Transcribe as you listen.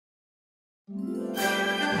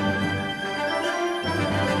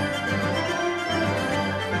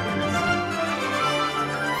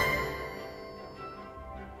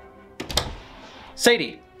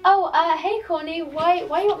Sadie! Oh, hey Corny, why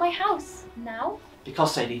are you at my house now?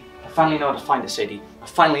 Because, Sadie, I finally know how to find it, Sadie. I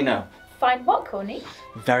finally know. Find what, Corny?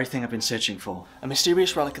 The very thing I've been searching for. A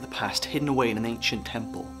mysterious relic of the past hidden away in an ancient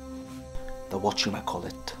temple. The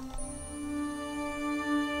whatchamacallit.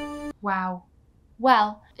 Wow.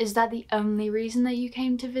 Well, is that the only reason that you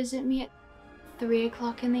came to visit me at 3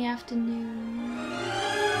 o'clock in the afternoon?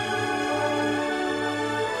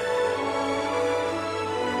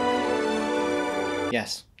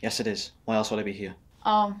 Yes it is. Why else would I be here?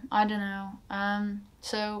 Oh, I don't know.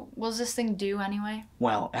 So what does this thing do anyway?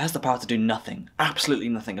 Well, it has the power to do nothing. Absolutely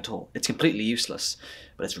nothing at all. It's completely useless,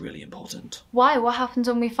 but it's really important. Why? What happens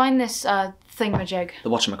when we find this, thingamajig? The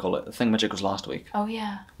whatchamacallit. The thingamajig was last week. Oh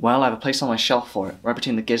yeah. Well, I have a place on my shelf for it, right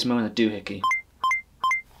between the gizmo and the doohickey.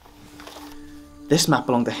 This map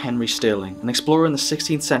belonged to Henry Sterling, an explorer in the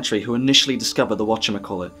 16th century who initially discovered the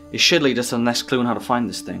whatchamacallit. It should lead us to the next clue on how to find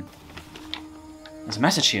this thing. There's a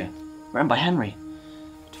message here, written by Henry.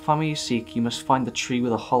 To find what you seek, you must find the tree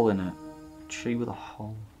with a hole in it. Tree with a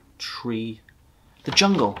hole. Tree. The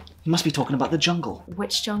jungle. He must be talking about the jungle.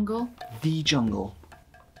 Which jungle? The jungle.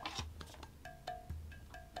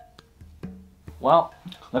 Well,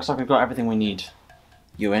 looks like we've got everything we need.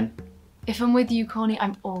 You in? If I'm with you, Corny,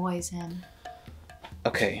 I'm always in.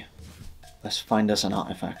 Okay, let's find us an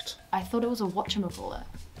artifact. I thought it was a whatchamacallit.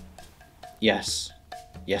 Yes.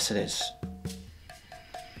 Yes, it is.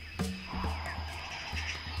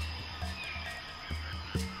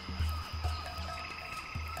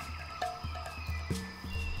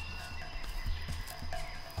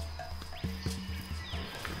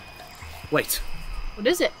 Wait. What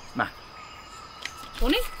is it? Map.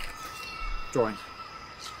 Corny? Drawing.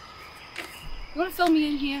 You want to fill me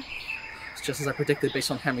in here? It's just as I predicted based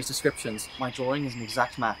on Henry's descriptions. My drawing is an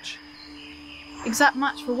exact match. Exact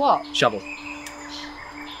match for what? Shovel.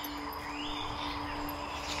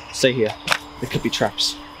 Stay here. There could be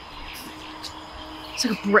traps. It's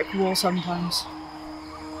like a brick wall sometimes.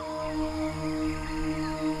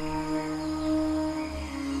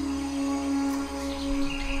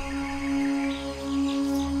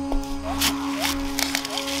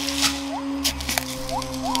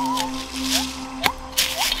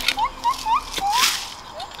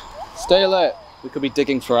 Stay alert. We could be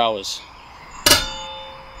digging for hours.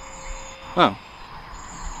 Oh.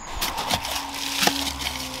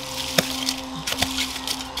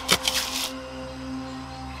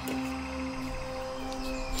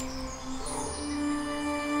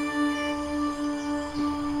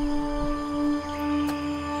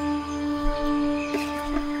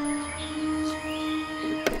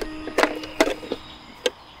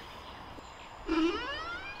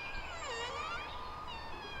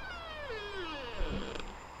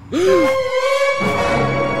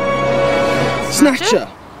 Snatcher!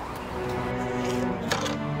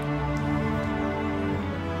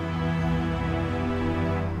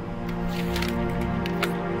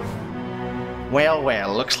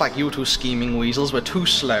 Well, looks like you two scheming weasels were too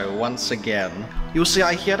slow once again. You see,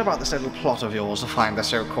 I heard about this little plot of yours to find the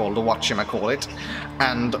so-called whatchamacallit,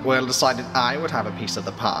 and, well, decided I would have a piece of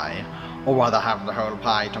the pie. Or rather have the whole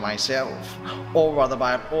pie to myself. Or rather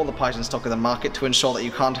buy up all the pies in stock in the market to ensure that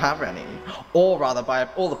you can't have any. Or rather buy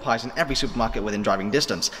up all the pies in every supermarket within driving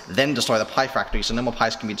distance, then destroy the pie factory so no more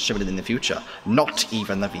pies can be distributed in the future. Not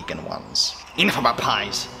even the vegan ones. Enough about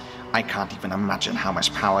pies! I can't even imagine how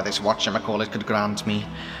much power this whatchamacallit could grant me.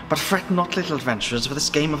 But fret not, little adventurers, for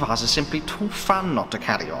this game of ours is simply too fun not to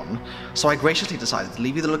carry on. So I graciously decided to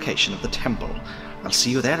leave you the location of the temple. I'll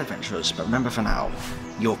see you there, adventurers, but remember for now,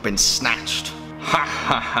 you've been snatched. Ha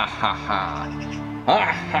ha ha ha ha.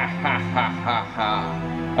 Ha ha ha ha ha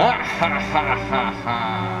ha. Ha ha ha ha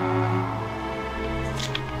ha.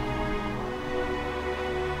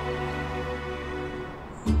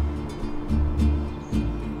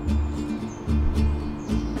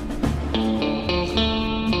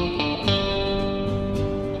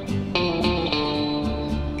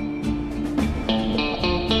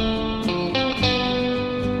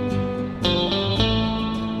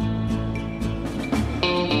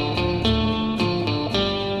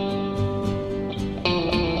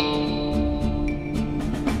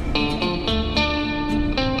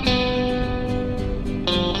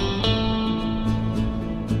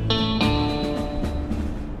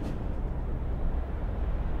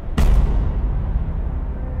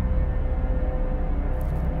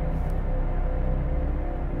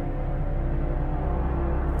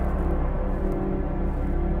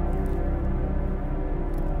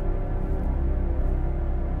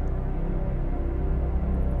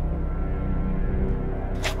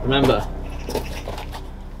 Remember,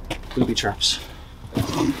 booby traps.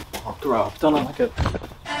 Oh, grow up. Don't look like a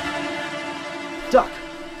duck.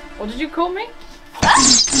 What did you call me?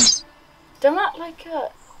 Don't act like a...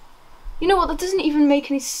 You know what, that doesn't even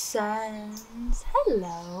make any sense.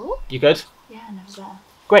 Hello? You good? Yeah, never better.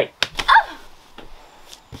 Great.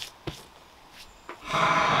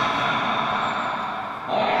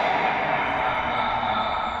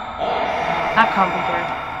 That can't be good.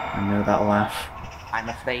 I know that laugh. I'm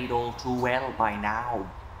afraid all too well by now,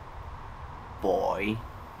 boy.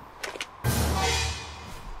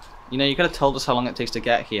 You know, you could have told us how long it takes to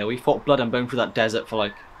get here. We fought blood and bone through that desert for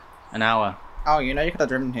like an hour. Oh, you know you could have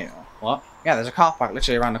driven here. What? Yeah, there's a car park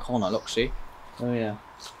literally around the corner, look, see? Oh yeah.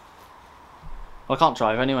 Well, I can't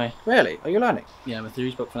drive anyway. Really? Are you learning? Yeah, my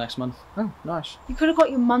theory's booked for next month. Oh, nice. You could have got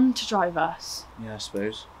your mum to drive us. Yeah, I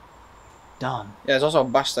suppose. Done. Yeah, there's also a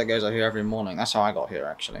bus that goes out here every morning. That's how I got here,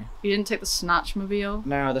 actually. You didn't take the Snatchmobile?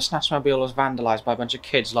 No, the Snatchmobile was vandalised by a bunch of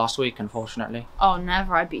kids last week, unfortunately. Oh,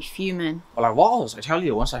 never. I'd be fuming. Well, I was. I tell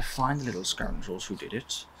you, once I find the little scoundrels who did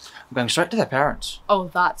it, I'm going straight to their parents. Oh,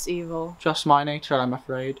 that's evil. Just my nature, I'm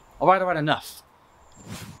afraid. Alright, enough.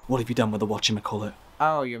 What have you done with the whatchamacallit?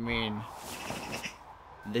 Oh, you mean...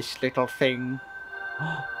 this little thing?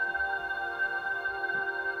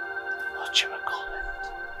 Whatchamacallit?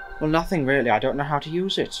 Well, nothing really. I don't know how to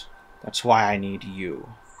use it. That's why I need you.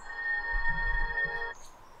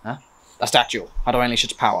 Huh? A statue. How do I unleash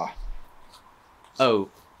its power? Oh.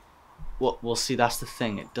 Well, see, that's the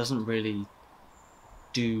thing. It doesn't really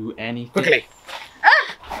do anything. Quickly!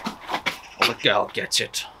 Oh, the girl gets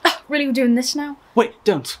it. Really, we're doing this now? Wait,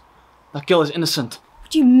 don't. That girl is innocent.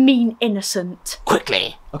 What do you mean, innocent?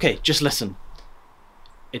 Quickly! Okay, just listen.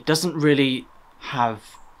 It doesn't really have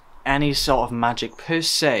any sort of magic per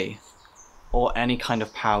se, or any kind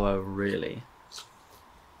of power, really.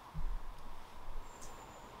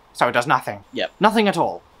 So it does nothing? Yep. Nothing at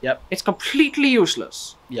all? Yep. It's completely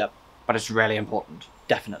useless. Yep. But it's really important.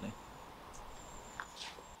 Definitely.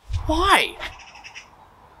 Why?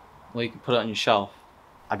 Well, you can put it on your shelf.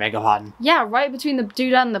 I beg your pardon. Yeah, right between the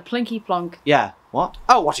doodad and the plinky plonk. Yeah. What?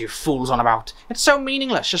 Oh, what are you fools on about? It's so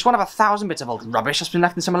meaningless. Just one of 1,000 bits of old rubbish that's been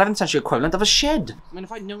left in some 11th century equivalent of a shed. I mean,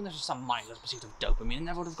 if I'd known this was some mindless pursuit of dopamine, I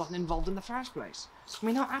never would have gotten involved in the first place. I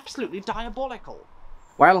mean, they're absolutely diabolical.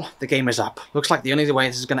 Well, the game is up. Looks like the only way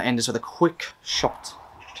this is going to end is with a quick shot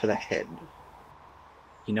to the head.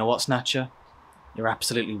 You know what, Snatcher? You're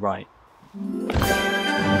absolutely right.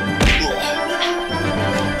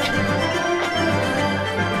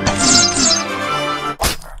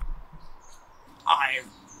 I've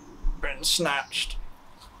been snatched.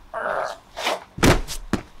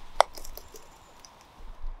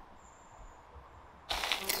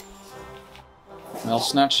 Well,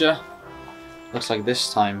 Snatcher, looks like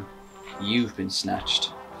this time you've been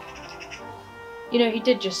snatched. You know, he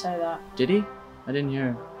did just say that. Did he? I didn't hear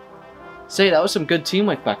him. Say, that was some good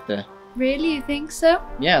teamwork back there. Really? You think so?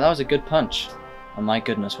 Yeah, that was a good punch. Oh my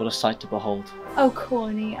goodness, what a sight to behold. Oh,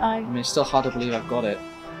 corny, I mean, it's still hard to believe I've got it.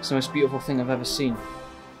 It's the most beautiful thing I've ever seen.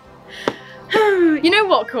 You know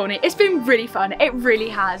what, Corny? It's been really fun. It really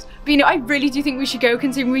has. But you know, I really do think we should go,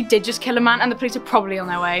 considering we did just kill a man and the police are probably on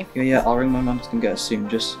their way. Yeah, I'll ring my mum to come get us soon.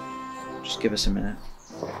 Just give us a minute.